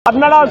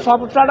আপনারা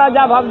সবটা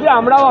যা ভাবছি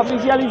আমরাও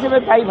অফিসিয়াল হিসেবে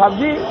তাই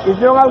ভাবছি।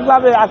 ইস্টবেঙ্গল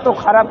ক্লাবে এত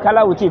খারাপ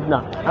খেলা উচিত না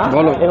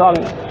এবং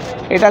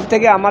এটার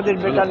থেকে আমাদের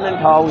বেটারমেন্ট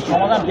হওয়া উচিত।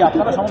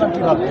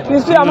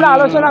 নিশ্চয়ই আমরা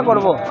আলোচনা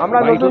করব, আমরা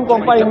নতুন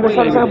কোম্পানি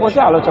ইনভেস্টরের সঙ্গে বসে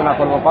আলোচনা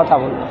করব, কথা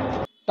বলবো।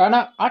 টানা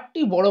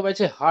 8টি বড়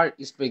ম্যাচে হার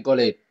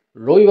ইস্টবেঙ্গলের।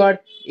 রবিবার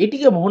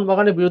এটিকে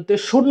মোহনবাগানের বিরুদ্ধে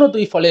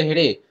 0-2 ফলে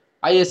হেরে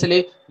আইএসএল এ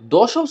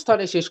 10ম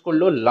স্থানে শেষ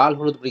করল লাল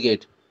হলুদ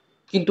ব্রিগেড।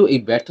 কিন্তু এই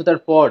ব্যর্থতার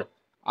পর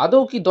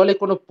আদৌ কি দলে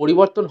কোনো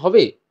পরিবর্তন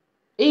হবে?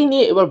 এই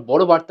নিয়ে এবার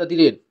বড় বার্তা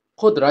দিলেন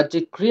খোদ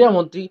রাজ্যের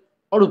ক্রীড়ামন্ত্রী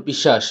অরূপ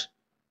বিশ্বাস।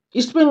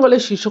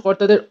 ইস্টবেঙ্গলের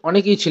শীর্ষকর্তাদের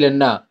অনেকেই ছিলেন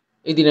না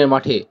এই দিনের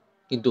মাঠে,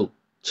 কিন্তু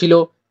ছিল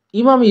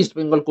ইমামি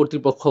ইস্টবেঙ্গল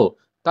কর্তৃপক্ষ।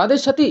 তাদের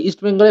সাথে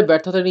ইস্টবেঙ্গলের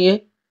ব্যর্থতা নিয়ে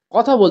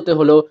কথা বলতে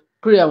হলো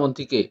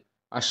ক্রীড়ামন্ত্রীকে।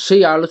 আর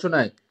সেই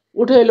আলোচনায়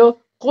উঠে এলো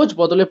কোচ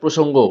বদলের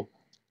প্রসঙ্গ।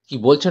 কি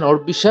বলছেন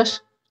অরূপ বিশ্বাস,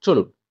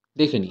 চলুন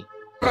দেখে নিই।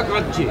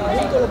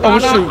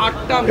 অবশ্যই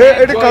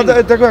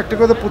দেখো, একটা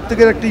কথা,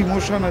 প্রত্যেকের একটা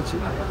ইমোশন আছে,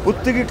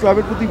 প্রত্যেকের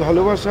ক্লাবের প্রতি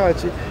ভালোবাসা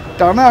আছে।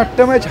 টানা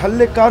 8টা ম্যাচ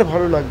হারলে কার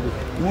ভালো লাগবে?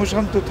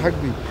 ইমোশন তো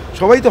থাকবেই,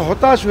 সবাই তো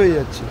হতাশ হয়ে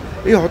যাচ্ছে।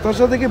 এই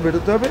হতাশা থেকে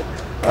বেরোতে হবে।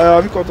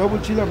 আমি কথা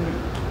বলছিলাম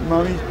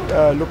আমি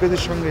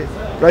লোকেদের সঙ্গে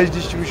প্রাইজ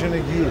ডিস্ট্রিবিউশনে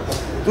গিয়ে,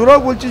 তোরাও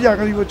বলছি যে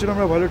আগামী বছর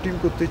আমরা ভালো টিম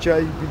করতে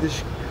চাই, বিদেশ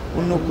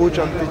অন্য কোচ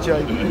আনতে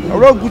চাই,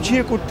 আমরাও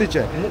গুছিয়ে করতে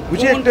চাই।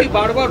 গুছিয়ে একটা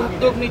বারবার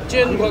উদ্যোগ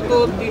নিচ্ছেন, গত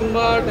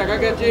 3বার দেখা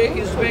গেছে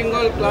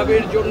ইস্টবেঙ্গল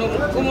ক্লাবের জন্য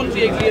মুখ্যমন্ত্রী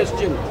এগিয়ে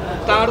এসছেন,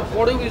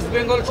 তারপরেও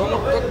ইস্টবেঙ্গল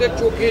সমর্থকদের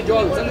চোখে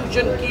জল।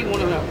 সলিউশন কি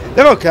মনে হয়?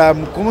 দেখো,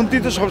 মুখ্যমন্ত্রী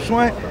তো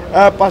সবসময়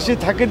পাশে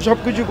থাকেন, সব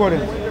কিছু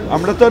করেন।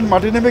 আমরা তো আর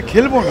মাঠে নেমে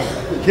খেলবো না,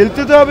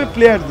 খেলতে তো হবে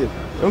প্লেয়ারদের,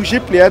 এবং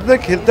সেই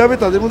প্লেয়ারদের খেলতে হবে,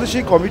 তাদের মধ্যে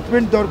সেই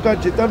কমিটমেন্ট দরকার,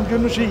 জেতার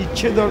জন্য সেই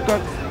ইচ্ছে দরকার,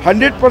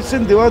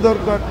 100% দেওয়া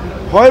দরকার।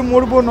 হয়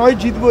মরবো নয়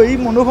জিতবো, এই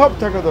মনোভাব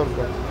থাকা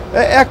দরকার।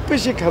 এক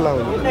পেশে খেলা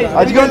হলো।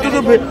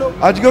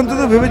 আজকে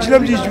অন্তত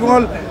ভেবেছিলাম যে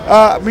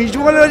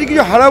ইস্টবেঙ্গলের আজকে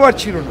কিছু হারাবার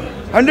ছিল না,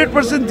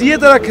 100% দিয়ে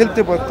তারা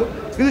খেলতে পারতো,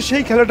 কিন্তু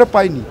সেই খেলাটা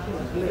পায়নি।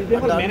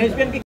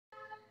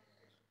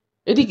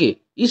 এদিকে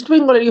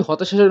ইস্টবেঙ্গলের এই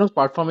হতাশাজনক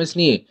পারফরমেন্স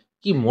নিয়ে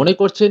কি মনে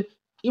করছেন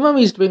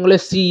ইমামি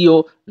ইস্টবেঙ্গলের সিইও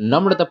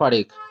নম্রতা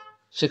পারেখ?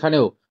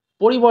 সেখানেও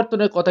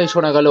পরিবর্তনের কথাই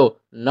শোনা গেল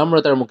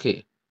নম্রতার মুখে।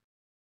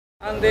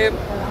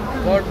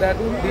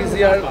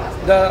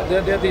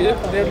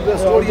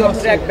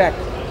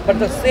 But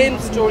the same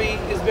story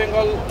is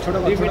Bengal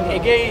repeat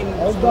again.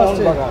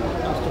 Mohunbagan.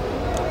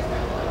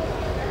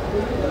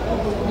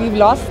 We've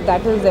lost.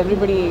 That is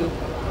everybody.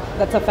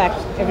 That's a fact.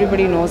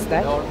 Everybody knows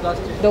that.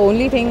 The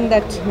only thing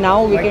that now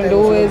we can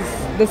do is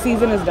the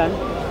season is done.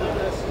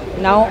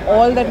 Now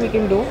all that we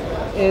can do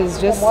is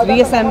just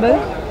reassemble,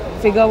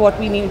 figure what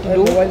we need to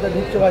do,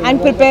 and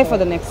prepare for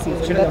the next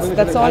season.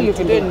 That's all you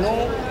can do. No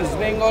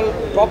EastBengal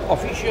top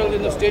officials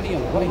in the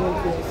stadium.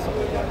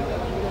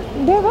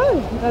 There were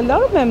a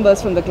lot of members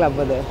from the club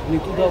were there.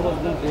 Nituda was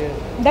not there.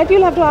 That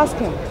you'll have to ask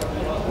him.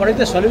 What is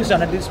the solution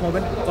at this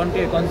moment?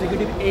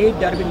 Consecutive 8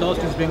 derby lost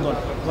to Bengal.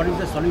 What is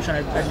the solution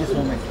at this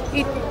moment?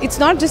 It's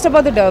not just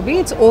about the derby,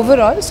 it's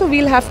overall. So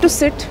we'll have to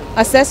sit,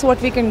 assess what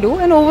we can do,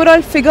 and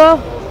overall figure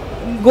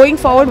going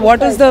forward what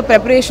is the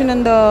preparation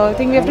and the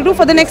thing we have to do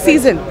for the next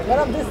season.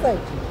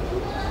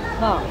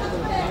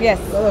 Yes.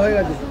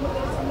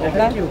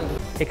 Thank you.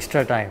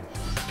 Extra time.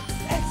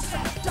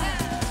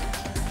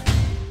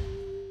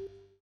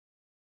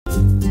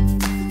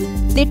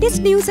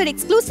 Latest news R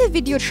exclusive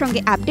ভিডিওর সঙ্গে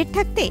update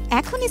থাকতে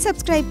এখনই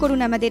subscribe করুন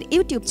আমাদের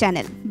YouTube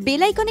channel.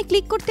 Bell আইকনে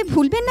click করতে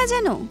ভুলবেন না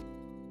যেন।